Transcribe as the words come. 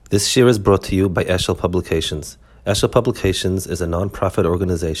This year is brought to you by Eshel Publications. Eshel Publications is a non-profit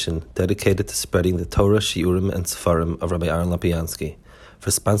organization dedicated to spreading the Torah, Shiurim, and Sefarim of Rabbi Aaron Lapiansky. For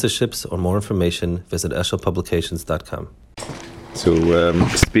sponsorships or more information, visit eshelpublications.com.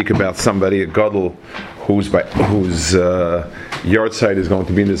 To speak about somebody, a gadol, whose yard site is going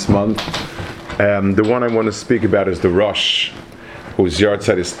to be this month. The one I want to speak about is the Rosh, whose yard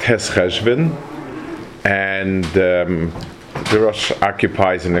site is Tes Cheshvan, and the Rosh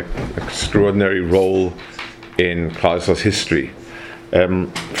occupies an extraordinary role in Klal Yisrael's history.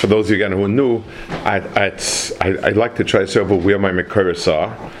 For those of you again who are new, I'd like to try to say over where my Mekoros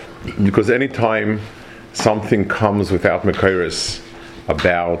are, because anytime something comes without Mekoros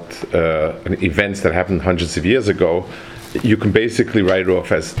about events that happened hundreds of years ago, you can basically write it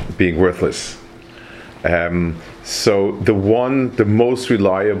off as being worthless. So the most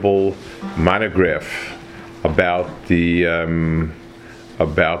reliable monograph about the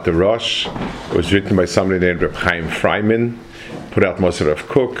Rosh was written by somebody named Reb Chaim Freiman, put out Moshe Rav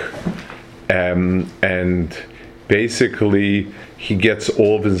Kook, and basically he gets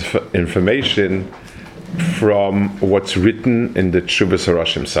all of his information from what's written in the Tshuvas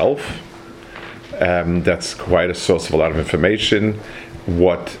HaRosh himself. That's quite a source of a lot of information.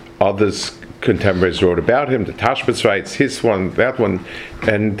 What others contemporaries wrote about him, the Tashbetz writes, his one, that one,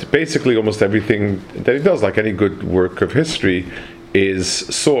 and basically almost everything that he does, like any good work of history, is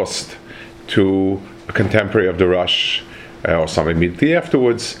sourced to a contemporary of the Rosh or something immediately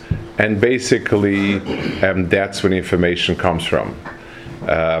afterwards, and basically that's when the information comes from.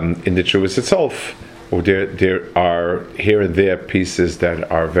 In the Tshuvas itself, there are here and there pieces that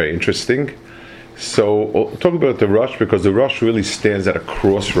are very interesting. So I'll talk about the Rosh because the Rosh really stands at a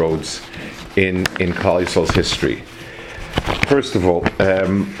crossroads in Klal Yisrael's history. First of all,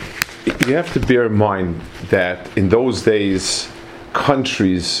 you have to bear in mind that in those days,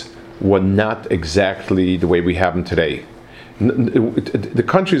 countries were not exactly the way we have them today. The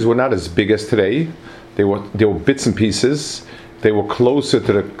countries were not as big as today. They were bits and pieces. They were closer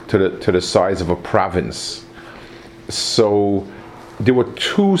to the size of a province. So there were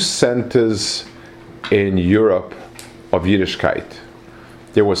two centers in Europe of Yiddishkeit.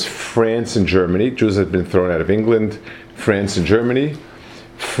 There was France and Germany. Jews had been thrown out of England. France and Germany.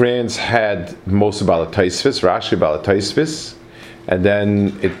 France had most of Baal HaTosfos, Rashi Baal HaTosfos, and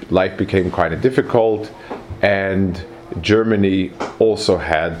then life became kind of difficult, and Germany also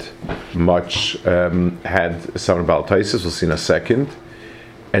had had some Baal HaTosfos. We'll see in a second,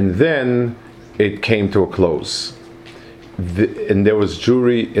 and then it came to a close. And there was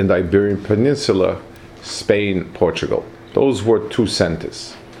Jewry in the Iberian Peninsula, Spain, Portugal. Those were two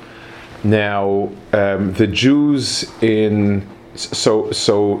centers. Now, the Jews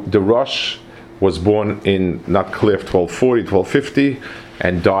so the Rosh was born in not clear 1240, 1250,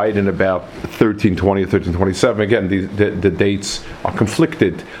 and died in about 1320 or 1327. Again, the dates are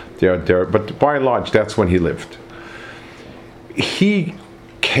conflicted. But by and large, that's when he lived. He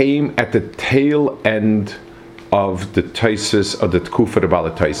came at the tail end of the Tosfos, of the Tkufa of Baal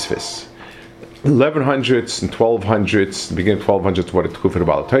HaTosfos. 1100s and 1200s, the beginning of 1200s, were the Tkufa of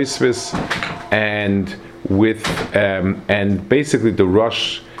Baal HaTosfos, and and basically the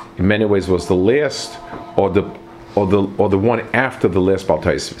Rosh in many ways was the last, or the one after the last Baal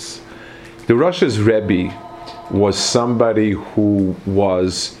HaTosfos. The Rosh's Rebbe was somebody who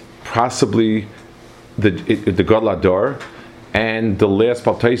was possibly the Gadol Ador, and the last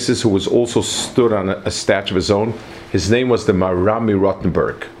Baal HaTosfos who was also stood on a statue of his own. His name was the Maharam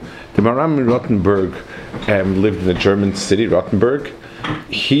Rothenburg. The Maharam Rothenburg lived in the German city, Rothenburg.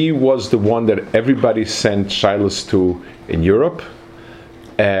 He was the one that everybody sent shilas to in Europe.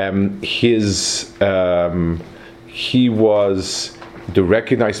 He was the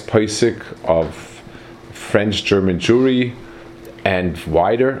recognized posek of French-German Jewry and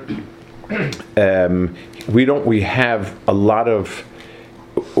wider.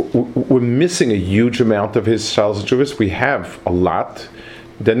 We're missing a huge amount of his shilas and Jewis. We have a lot.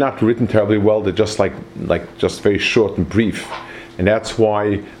 They're not written terribly well. They're just just very short and brief, and that's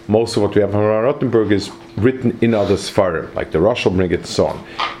why most of what we have from Rothenburg is written in other Sfarim, like the Rosh will bring it and so on.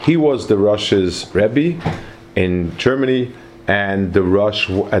 He was the Rosh's Rebbe in Germany, and the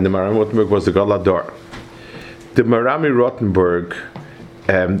Maharam Rothenburg was the Gadol Ador. The Maharam Rothenburg,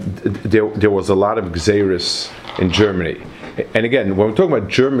 there was a lot of Gzeiros in Germany, and again, when we're talking about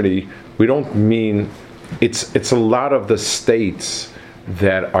Germany, we don't mean it's a lot of the states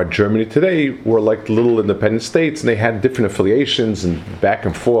that are Germany today were like little independent states, and they had different affiliations and back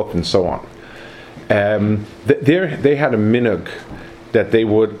and forth and so on. They had a minhag that they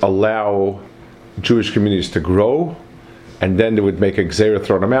would allow Jewish communities to grow and then they would make a gzera,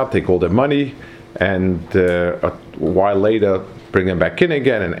 throw them out, take all their money, and a while later bring them back in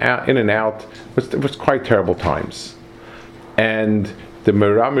again and out, in and out. It was quite terrible times. And the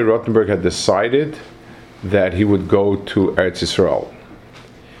Merami Rothenberg had decided that he would go to Eretz Yisrael.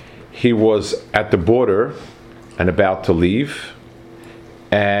 He was at the border and about to leave,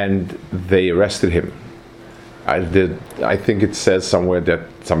 and they arrested him. I think it says somewhere that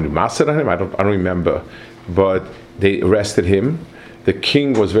somebody mastered on him. I don't remember, but they arrested him. The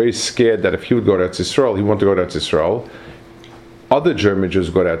king was very scared that if he would go to Eretz Yisrael, he wanted to go to Eretz Yisrael. Other German Jews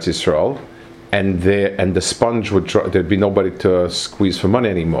would go to Eretz Yisrael, and the sponge would there'd be nobody to squeeze for money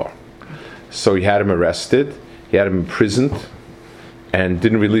anymore. So he had him arrested, he had him imprisoned, and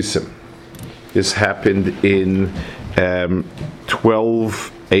didn't release him. This happened in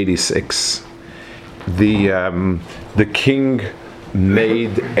 1286. The king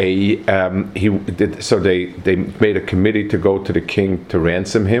made they made a committee to go to the king to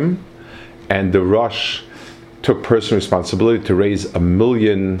ransom him, and the Rosh took personal responsibility to raise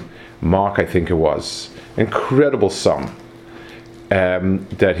 1,000,000 mark, I think it was, incredible sum,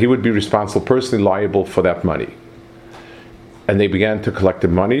 that he would be responsible, personally liable for that money. And they began to collect the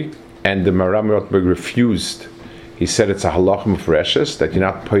money, and the Maram Rothenberg refused. He said it's a halacha mefreshes that you're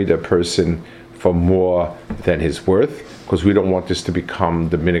not paid a person for more than his worth, because we don't want this to become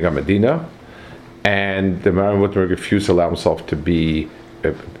the Minhag HaMedina. And the Maram Rothenberg refused to allow himself to be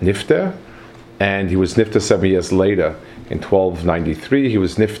nifter, and he was nifter 7 years later. In 1293, he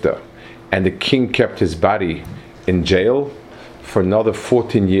was nifter, and the king kept his body in jail for another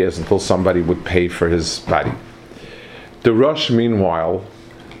 14 years until somebody would pay for his body. The Rosh, meanwhile,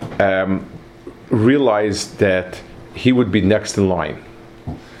 realized that he would be next in line,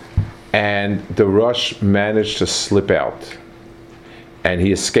 and the Rosh managed to slip out, and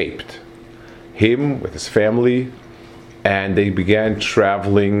he escaped, him with his family, and they began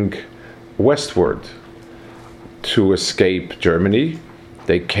traveling westward to escape Germany.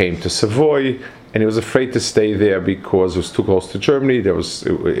 They came to Savoy, and he was afraid to stay there because it was too close to Germany.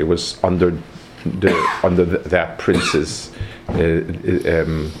 It was under that prince's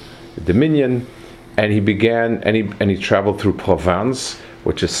dominion, and he traveled through Provence,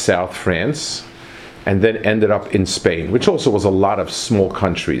 which is South France, and then ended up in Spain, which also was a lot of small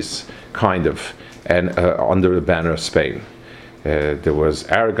countries, kind of, and under the banner of Spain. There was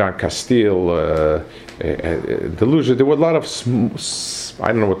Aragon, Castile, Andalusia. There were a lot of, I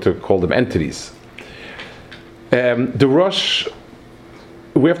don't know what to call them, entities. The Rosh,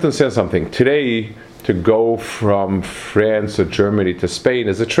 we have to understand something. Today, to go from France or Germany to Spain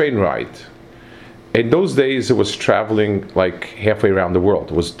is a train ride. In those days, it was traveling like halfway around the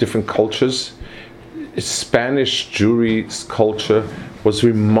world. It was different cultures. Spanish Jewry's culture was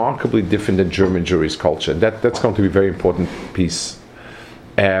remarkably different than German Jewry's culture. That's going to be a very important piece.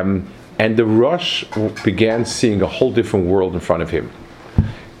 And the Rosh began seeing a whole different world in front of him.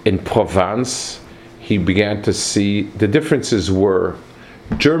 In Provence, he began to see the differences were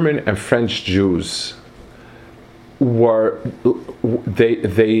German and French Jews were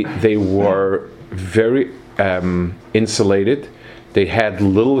they were very insulated. They had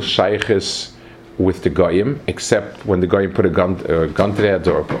little shaykhs with the goyim, except when the goyim put a gun to their heads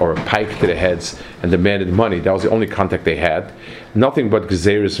or a pike to their heads and demanded money. That was the only contact they had. Nothing but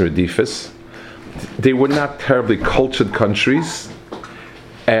gezeres and redifas. They were not terribly cultured countries,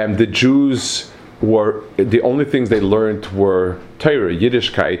 and the Jews were, the only things they learned were Torah,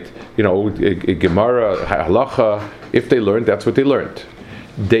 Yiddishkeit, Gemara, Halacha. If they learned, that's what they learned.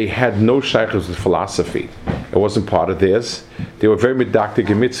 They had no shaykhs with philosophy. It wasn't part of theirs. They were very medactic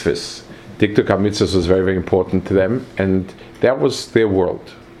in mitzvahs. Diktuk HaMitzvahs was very, very important to them, and that was their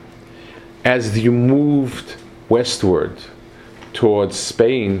world. As you moved westward towards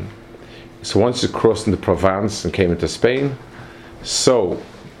Spain, so once you crossed into Provence and came into Spain, so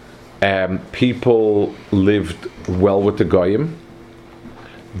people lived well with the goyim.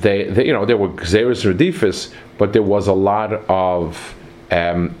 There were gzeres and redifas, but there was a lot of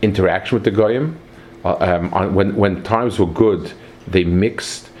interaction with the goyim. When times were good, they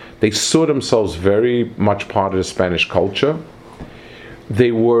mixed. They saw themselves very much part of the Spanish culture.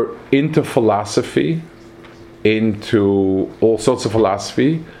 They were into philosophy, into all sorts of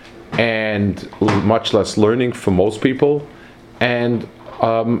philosophy, and much less learning for most people, and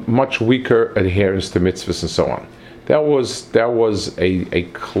much weaker adherence to mitzvahs and so on. That was a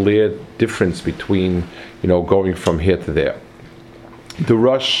clear difference between going from here to there. The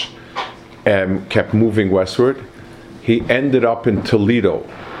Rosh kept moving westward. He ended up in Toledo.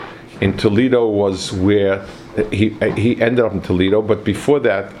 In Toledo was where he ended up in Toledo, but before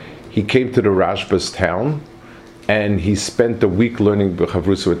that he came to the Rashba's town, and he spent a week learning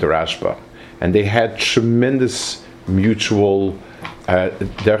B'chavrusa with the Rashba. And they had tremendous mutual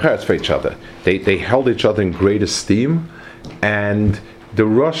derech for each other. They held each other in great esteem, and the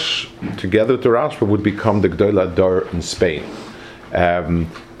Rosh, together with the Rashba, would become the Gdolah Dar in Spain.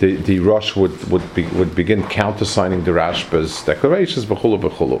 The Rosh would begin countersigning the Rashba's declarations, b'chulu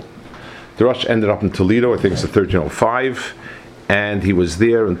b'chulu. The Rosh ended up in Toledo, I think it's 1305, and he was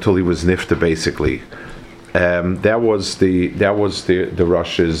there until he was nifta, basically. That was the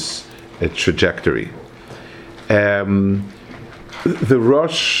Rosh's trajectory. The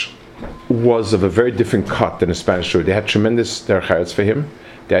Rosh was of a very different cut than the Spanish Jew. They had tremendous derech for him.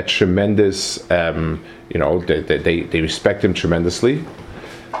 They had tremendous, they respect him tremendously.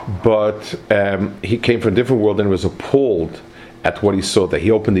 But he came from a different world and was appalled at what he saw. That he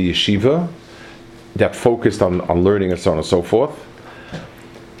opened a yeshiva that focused on learning and so on and so forth.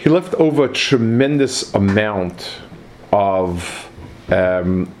 He left over a tremendous amount of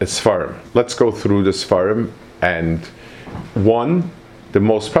Sfarim. Let's go through the Sfarim. And one,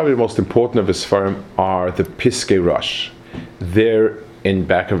 probably the most important of his Sfarim are the Piskei Rosh. They're in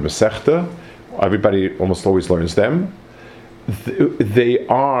back of Masechta. Everybody almost always learns them. They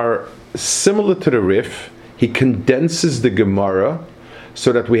are similar to the Rif. He condenses the Gemara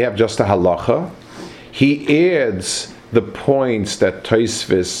so that we have just a halacha. He adds the points that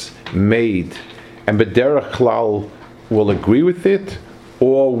Tosfos made, and B'derech Klal will agree with it,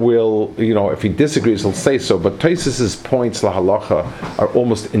 or will, if he disagrees, he'll say so. But Tosfos's points, la halacha, are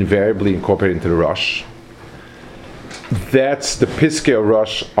almost invariably incorporated into the Rosh. That's the Piskei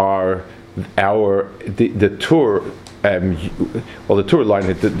Rosh are the Tur. The Tur line,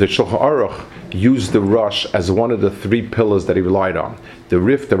 the Shulchan Aruch used the Rosh as one of the three pillars that he relied on. The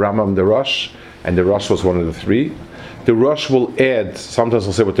Rif, the Rambam, the Rosh, and the Rosh was one of the three. The Rosh will add, sometimes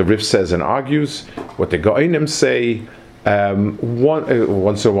he'll say what the Rif says and argues, what the Ga'inim say,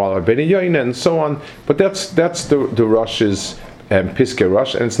 once in a while Rabbeinu Yoina, and so on. But that's the Rosh's Piskei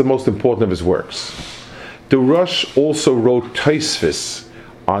Rosh, and it's the most important of his works. The Rosh also wrote Tosfos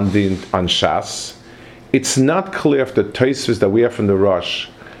on Shas. It's not clear if the Tosfos that we have from the Rosh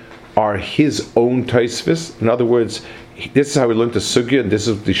are his own Tosfos. In other words, this is how he learned the Sugya, and this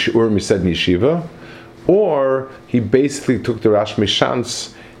is the Shiurim he said in Yeshiva. Or he basically took the Rosh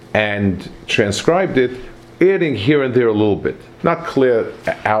Mishans and transcribed it, adding here and there a little bit. Not clear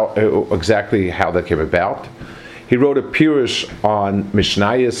exactly how that came about. He wrote a Pirush on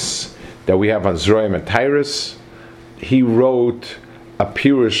Mishnayos that we have on Zroim and Tyrus. He wrote a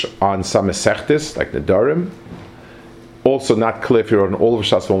Pirush on some Mesechtes, like the Darim. Also not clear if he wrote on all of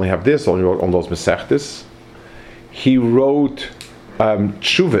Shas, we only have this, only wrote on those Mesechtes. He wrote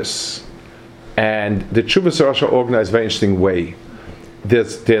Tshuvas, and the Tshuvas are organized in a very interesting way.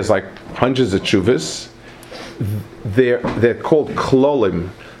 There's like hundreds of Tshuvas. They're called Klolim.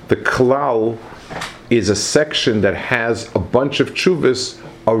 The Klal is a section that has a bunch of Tshuvas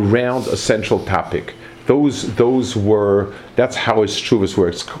around a central topic. That's how his Tshuvas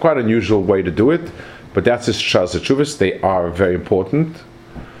works. It's quite an unusual way to do it, but that's his Shas Tshuvas. They are very important.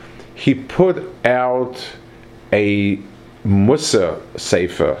 He put out a Musa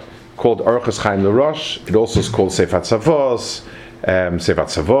Sefer called Orchos Chaim LaRosh. It also is called Sefer Tzavos, Sefer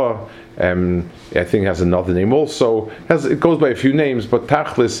Tzavor. I think it has another name also. It goes by a few names, but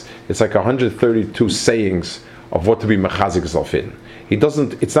Tachlis, it's like 132 sayings of what to be Mechazik Zalf in.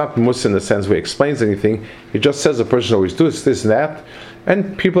 It's not Musa in the sense where he explains anything. He just says a person always does this and that,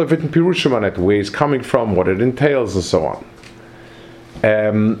 and people have written Pirushim on it, where he's coming from, what it entails, and so on.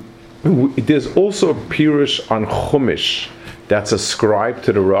 There's also a Pirush on Chumash that's ascribed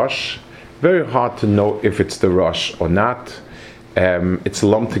to the Rosh. Very hard to know if it's the Rosh or not. It's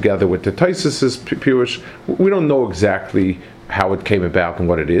lumped together with the Tosfos Pirush. We don't know exactly how it came about and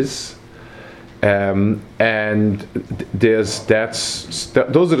what it is. And those are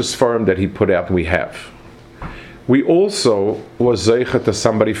the Sfarim that he put out and we have. We also was Zeicha to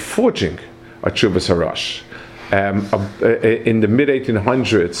somebody forging a Tshuvas HaRosh. In the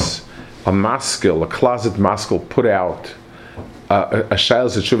mid-1800s, a closet maskil, put out a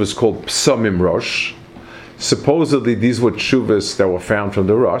Shailas Tshuvas called Psamim Rosh. Supposedly these were Tshuvas that were found from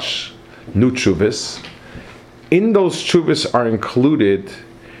the Rosh, new Tshuvas. In those Tshuvas are included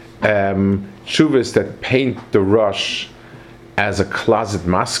Tshuvas that paint the Rosh as a closet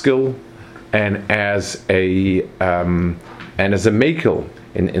maskil and as a makel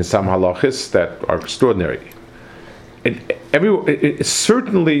in some halachis that are extraordinary.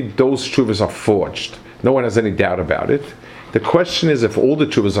 Certainly those Tshuvas are forged. No one has any doubt about it. The question is if all the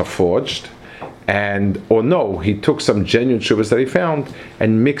Tshuvas are forged, or no, he took some genuine Tshuvas that he found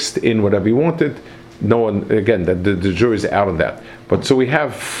and mixed in whatever he wanted. no one, again, that the jury's out on that. But so we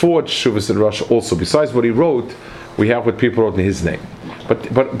have forged Shuvas in Rosh also. Besides what he wrote, we have what people wrote in his name.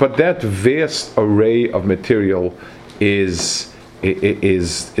 But that vast array of material is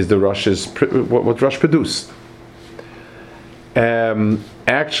the Rosh's, what Rosh produced.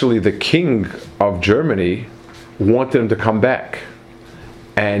 Actually, the king of Germany wanted him to come back,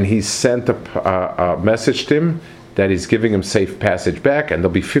 and he sent a message to him that he's giving him safe passage back, and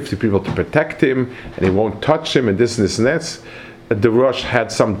there'll be 50 people to protect him, and they won't touch him, and this and this and that. The Rosh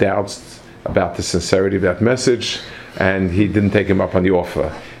had some doubts about the sincerity of that message, and he didn't take him up on the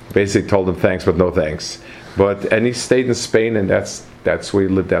offer. Basically told him thanks, but no thanks. And he stayed in Spain, and that's where he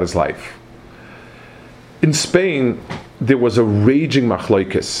lived out his life. In Spain, there was a raging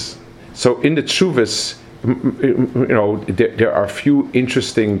machlokes. So in the Tshuvas, there are a few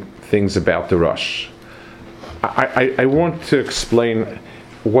interesting things about the Rosh. I want to explain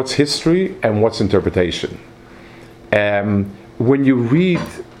what's history and what's interpretation. When you read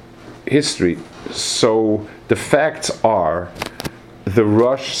history, so the facts are the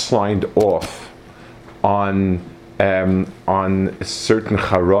Rosh signed off on certain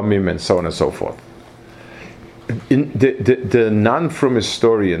haramim and so on and so forth. The non-from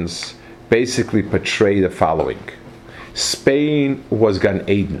historians basically portray the following. Spain was Gan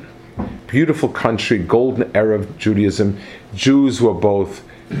Eden. Beautiful country, golden era of Judaism. Jews were both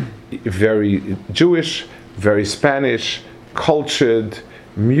very Jewish, very Spanish, cultured,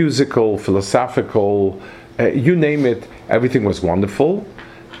 musical, philosophical, you name it, everything was wonderful.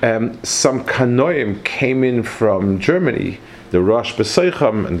 Some Kanoim came in from Germany, the Rosh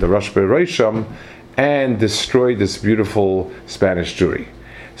B'Seicham and the Rosh B'Reisham, and destroyed this beautiful Spanish Jewry.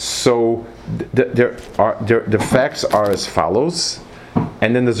 So the facts are as follows,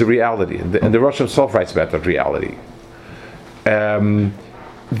 and then there's a reality, and the Rosh himself writes about that reality. There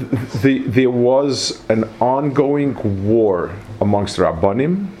was an ongoing war amongst the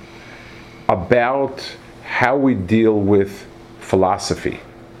Rabbanim about how we deal with philosophy.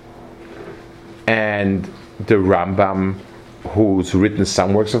 And the Rambam, who's written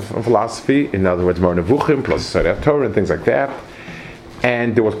some works of philosophy, in other words, Moreh Nevuchim, plus Torah and things like that.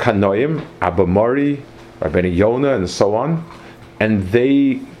 And there was Kanoim, Abba Mori, Rabbeinu Yonah, and so on. And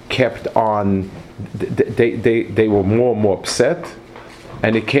they kept on, they were more and more upset.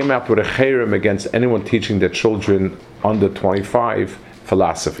 And it came out with a cherem against anyone teaching their children under 25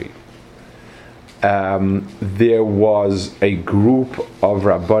 philosophy. There was a group of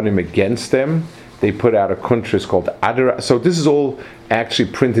Rabbanim against them. They put out a kuntris called Adara. So this is all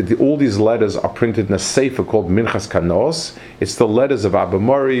actually printed. All these letters are printed in a sefer called Minchas Kanos. It's the letters of Abba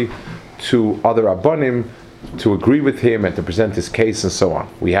Mori to other Rabbanim to agree with him and to present his case and so on.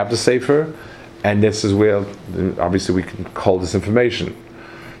 We have the sefer, and this is where obviously we can call this information.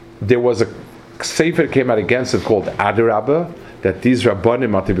 There was a sefer that came out against it called Adarabba, that these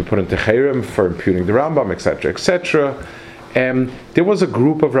Rabbanim are to be put into cherem for impugning the Rambam, etc., etc. There was a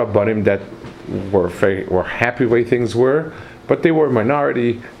group of Rabbanim that were happy the way things were, but they were a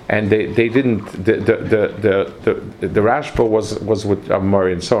minority, and they didn't. The Rashba was with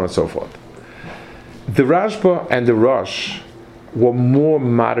Amari and so on and so forth. The Rashba and the Rosh were more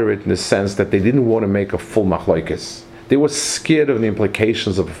moderate in the sense that they didn't want to make a full machlokes. They were scared of the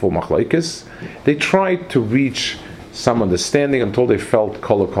implications of a full machlokes. They tried to reach some understanding until they felt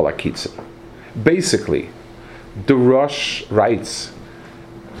kol akitza. Basically, the Rosh writes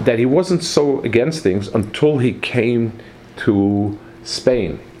that he wasn't so against things until he came to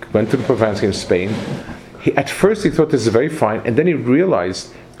Spain, went to the Provincia in Spain. At first he thought this is very fine, and then he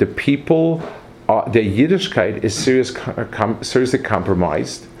realized the people, their Yiddishkeit is seriously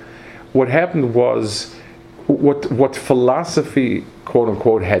compromised. What happened was, what philosophy, quote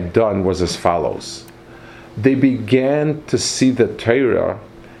unquote, had done was as follows. They began to see the Torah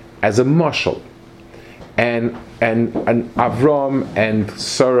as a mashal. And Avram and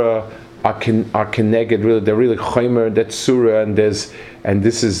Sarah are connected. Really, they're really chaymer. That's surah, and this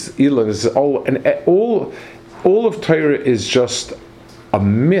is Elon. This is all of Torah is just a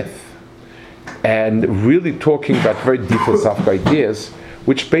myth, and really talking about very deep philosophical ideas,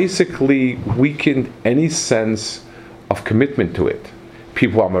 which basically weakened any sense of commitment to it.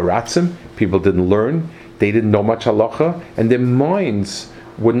 People are maratzim. People didn't learn. They didn't know much halacha, and their minds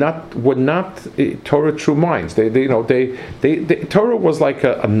were not Torah true minds. Torah was like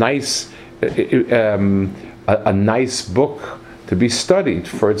a nice book to be studied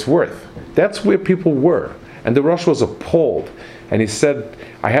for its worth. That's where people were, and the Rosh was appalled. And he said,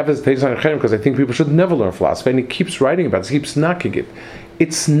 "I have this page on Cherem because I think people should never learn philosophy." And he keeps writing about it. He keeps knocking it.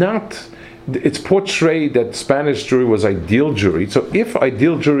 It's not it's portrayed that Spanish Jewry was ideal Jewry. So if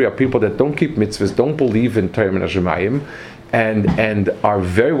ideal Jewry are people that don't keep mitzvahs, don't believe in Torah and Hashemayim, and are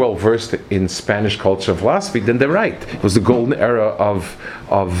very well versed in Spanish culture and philosophy, then they're right. It was the golden era of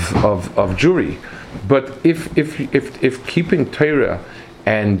Jewry. But if keeping Torah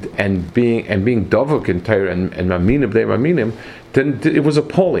and being dovuk in Torah and maminim b'nei maminim, then it was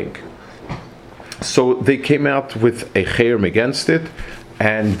appalling. So they came out with a chayrim against it,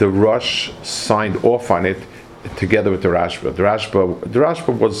 and the Rosh signed off on it together with the Rashba. The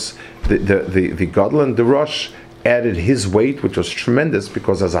Rashba was the Gadol, and the Rosh added his weight, which was tremendous,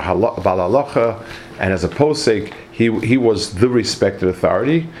 because as a Bal Halacha and as a posek, he was the respected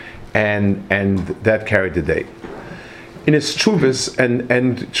authority, and that carried the day. In his tshuvas, and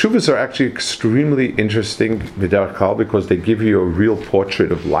tshuvas are actually extremely interesting b'derech klal, because they give you a real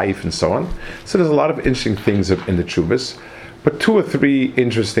portrait of life and so on. So there's a lot of interesting things in the tshuvas, but 2 or 3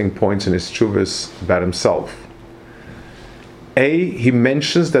 interesting points in his tshuvas about himself. He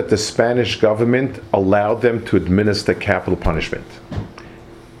mentions that the Spanish government allowed them to administer capital punishment,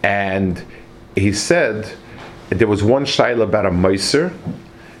 and he said there was one shaila about a meiser,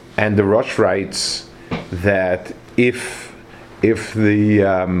 and the Rosh writes that if 3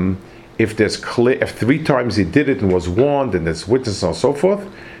 times he did it and was warned and there's witnesses and so forth,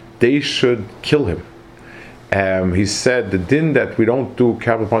 they should kill him. He said the din that we don't do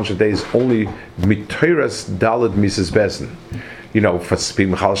capital punishment day is only mitoras dalad Mrs. Bezen, for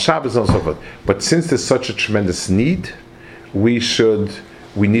speaking Chal Shabbos and so forth. But since there's such a tremendous need, we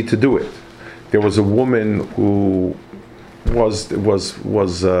need to do it. There was a woman who was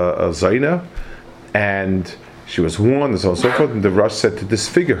a Zaina, and she was warned and so on and so forth, and the Rosh said to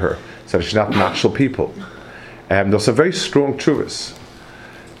disfigure her so that she's not natural people. There's some very strong tshuvas.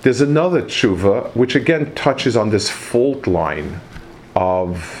 There's another tshuva which again touches on this fault line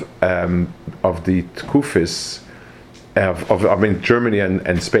of the Tkufis of Germany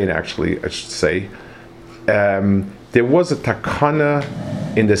and Spain, actually, I should say. There was a takana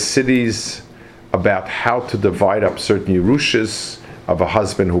in the cities about how to divide up certain Yerushas of a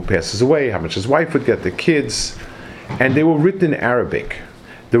husband who passes away, how much his wife would get, the kids, and they were written in Arabic.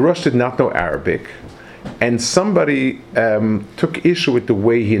 The Rosh did not know Arabic, and somebody took issue with the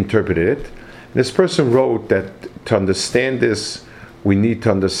way he interpreted it. And this person wrote that to understand this, we need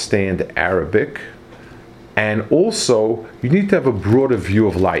to understand Arabic, and also you need to have a broader view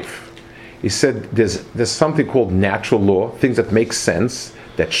of life. He said there's something called natural law, things that make sense,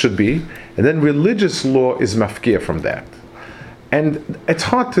 that should be, and then religious law is mafkir from that. And it's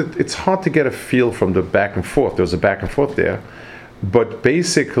hard to get a feel from the back and forth. There was a back and forth there. But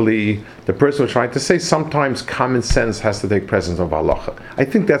basically, the person was trying to say sometimes common sense has to take precedence of halacha. I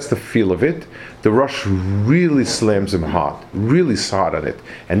think that's the feel of it. The Rosh really slams him hard, really hard on it.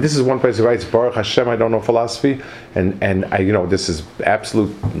 And this is one place he writes, Baruch Hashem, I don't know philosophy, and this is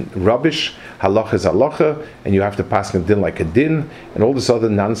absolute rubbish. Halacha is halacha, and you have to pass a din like a din, and all this other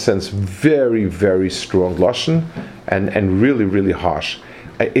nonsense. Very, very strong lashon, and really, really harsh.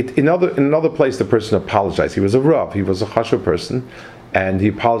 In another place, the person apologized. He was a Rav, he was a chashuv person, and he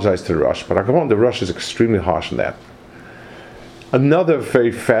apologized to the Rosh. But the Rosh is extremely harsh on that. Another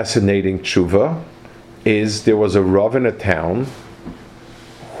very fascinating tshuva is there was a Rav in a town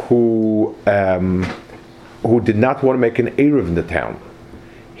who did not want to make an Eruv in the town.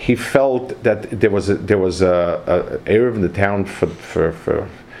 He felt that there was a Eruv in the town for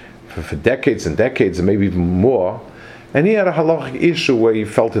decades and decades, and maybe even more. And he had a halachic issue where he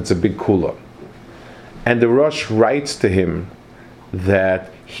felt it's a big kula. And the Rosh writes to him that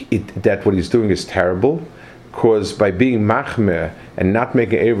what he's doing is terrible, because by being machmeh and not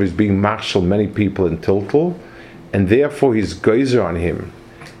making eruv is being machshel many people in Tiltal, and therefore he's geyser on him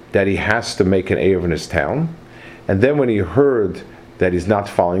that he has to make an eruv in his town. And then when he heard that he's not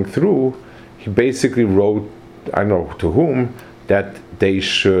following through, he basically wrote, I don't know to whom, that they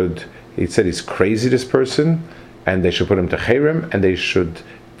should, he said he's crazy, this person, and they should put him to cherem, and they should,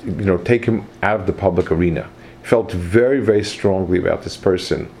 take him out of the public arena. He felt very, very strongly about this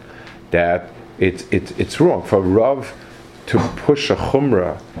person, that it's wrong for a Rav to push a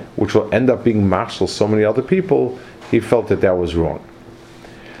chumrah, which will end up being mashal so many other people. He felt that was wrong.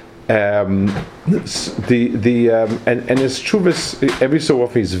 And his tshuvas every so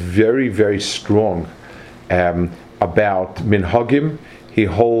often is very, very strong about minhagim. He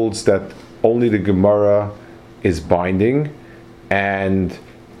holds that only the Gemara is binding, and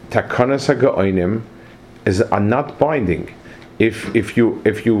takanas ha'ga'onim are not binding. If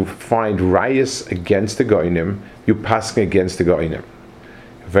you find rayas against the ga'onim, you pass against the ga'onim.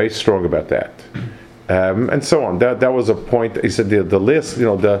 Very strong about that. and so on. That was a point. He said the list,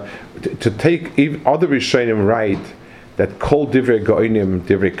 to take even other Rishonim write that kol divrei goinim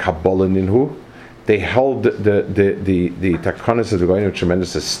divrei kabbalah ninhu. They held the takanas of the goinim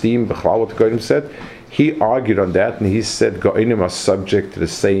tremendous esteem. B'chlal what the goinim said. He argued on that, and he said goinim are subject to the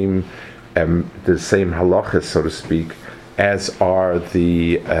same halachas, so to speak, as are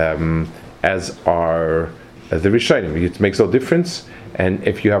the Rishonim. It makes no difference, and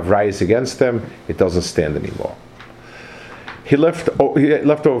if you have rayas against them, it doesn't stand anymore. He left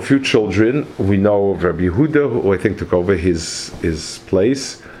over a few children. We know of Rabbi Yehuda, who I think took over his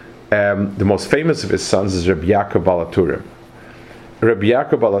place. The most famous of his sons is Rabbi Yaakov Baal HaTurim. Rabbi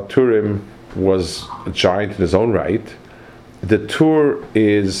Yaakov Baal HaTurim was a giant in his own right. The Tur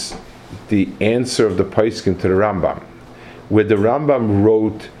is the answer of the Poskim to the Rambam, where the Rambam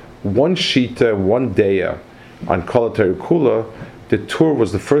wrote one shita, one deya on Kol HaTorah Kula. The Tur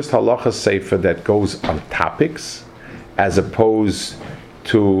was the first halacha sefer that goes on topics, as opposed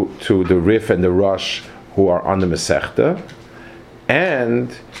to the Rif and the Rosh, who are on the Masechta,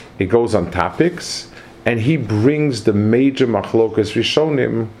 and it goes on topics, and he brings the major machlokas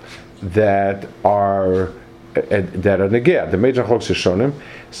Rishonim that are negeh, the major machlokas Rishonim.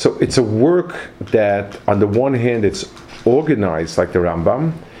 So it's a work that, on the one hand, it's organized like the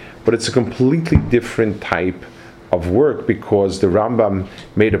Rambam, but it's a completely different type of work, because the Rambam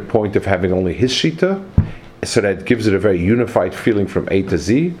made a point of having only his shita, so that gives it a very unified feeling from A to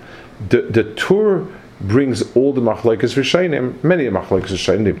Z. The Tur brings all the machlokes Rishonim, many machlokes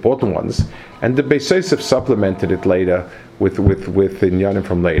Rishonim, the important ones, and the Beis Yosef supplemented it later with inyanim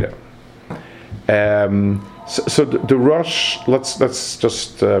from later. So the Rosh, let's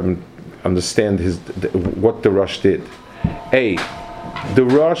just understand what the Rosh did. The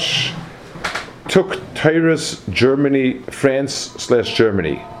Rosh took Torah's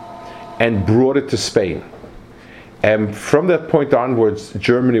France/Germany, and brought it to Spain. And from that point onwards,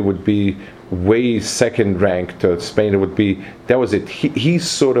 Germany would be way second rank to Spain. That was it. He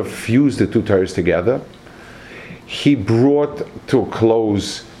sort of fused the two Torahs together. He brought to a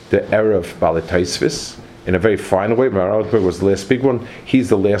close the era of Baalei Tosfos in a very final way. Maharal was the last big one. He's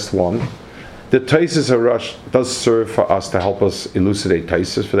the last one. The Tosfos HaRosh does serve for us to help us elucidate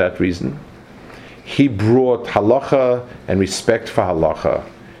Tosfos for that reason. He brought halacha and respect for halacha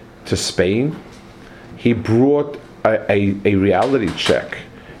to Spain. He brought a reality check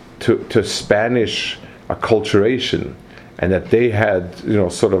to Spanish acculturation, and that they had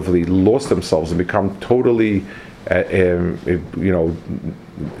sort of lost themselves and become totally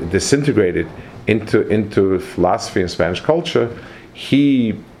disintegrated into philosophy and Spanish culture.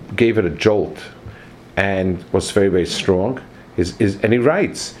 He gave it a jolt and was very, very strong. And he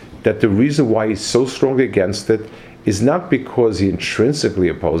writes that the reason why he's so strong against it is not because he intrinsically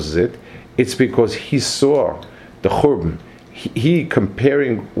opposes it, it's because he saw the Churban. He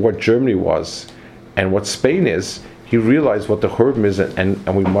comparing what Germany was and what Spain is, he realized what the Churban is,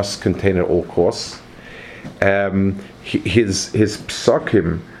 and we must contain at all costs. His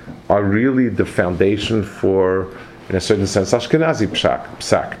psakim are really the foundation for, in a certain sense, Ashkenazi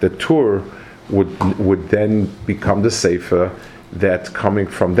psak. The Tur would then become the sefer that coming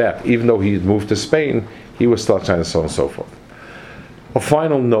from that. Even though he had moved to Spain, he was still China, so on and so forth. A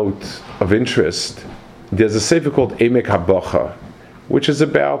final note of interest: there's a sefer called Emek HaBocha, which is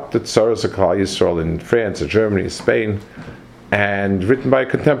about the Tzaras of Klal Yisrael in France, or Germany, Spain, and written by a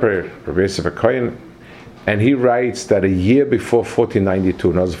contemporary, Rabbi Yosef HaKohen. And he writes that a year before 1492,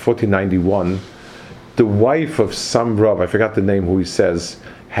 and it was 1491, the wife of some Rav, I forgot the name, who he says,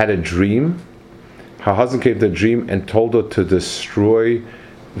 had a dream. Her husband came to the dream and told her to destroy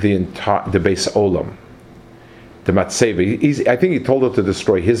the Beis Olam, the Matzeva. I think he told her to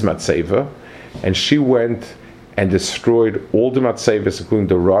destroy his Matzeva, and she went and destroyed all the Matzevas, including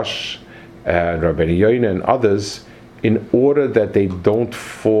the Rosh, Rabbeinu Yoina, and others, in order that they don't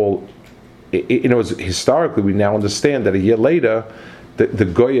fall. Historically, we now understand that a year later, the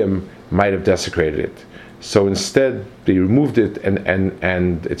Goyim might have desecrated it. So instead, they removed it,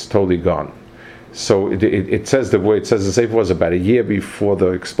 and it's totally gone. So it says the way it says the Sefer was about a year before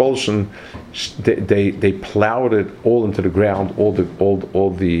the expulsion. They plowed it all into the ground, all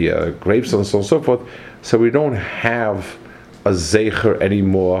the gravestones and so forth. So we don't have a zecher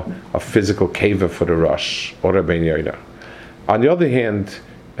anymore, a physical keva for the Rosh or Rabbeinu Yoina. On the other hand,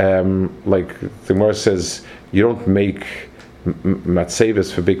 like the Gemara says, you don't make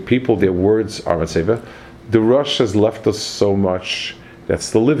matzevas for big people. Their words are matzeva. The Rosh has left us so much that's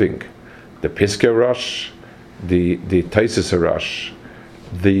still living. The Piskei Rosh, the Tosfos Rosh,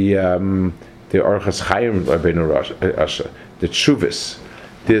 the Orchos Chaim Rabbeinu Rosh, the Tshuvos.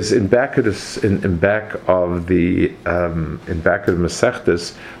 there's in back of this, in back of the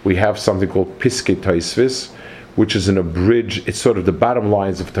Masechtas, we have something called Piskei Tosfos, which is an abridged. It's sort of the bottom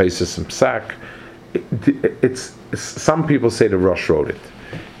lines of Tosfos and Psak. It's some people say the Rosh wrote it.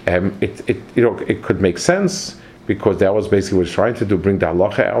 It could make sense because that was basically what he was trying to do, bring the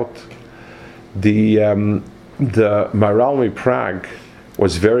halacha out. The Maharal Prague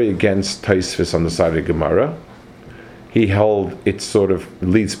was very against Tosfos on the side of the Gemara. He held it sort of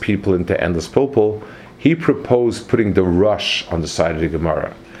leads people into endless pilpul. He proposed putting the Rush on the side of the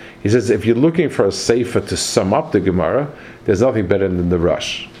Gemara. He says if you're looking for a sefer to sum up the Gemara, there's nothing better than the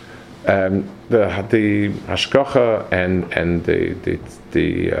Rush. The Hashkacha and the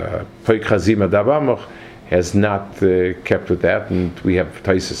Poik Chazima Davamach has not kept with that, and we have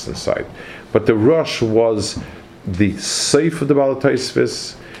Tosfos inside. But the Rush was the sefer of the Baal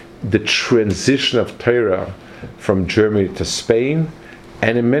Tosfos, the transition of Torah from Germany to Spain,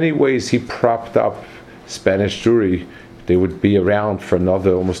 and in many ways he propped up Spanish Jewry. They would be around for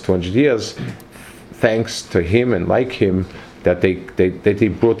another almost 200 years, thanks to him and like him, that they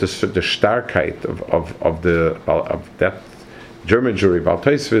brought the Starkheit of that German Jewry, Baal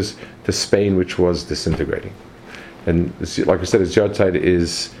Tosfos, to Spain, which was disintegrating. And like I said, his yahrzeit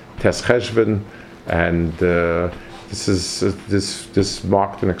is Tes Cheshvan, and this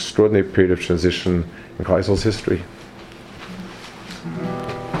marked an extraordinary period of transition in Klal Yisrael's history.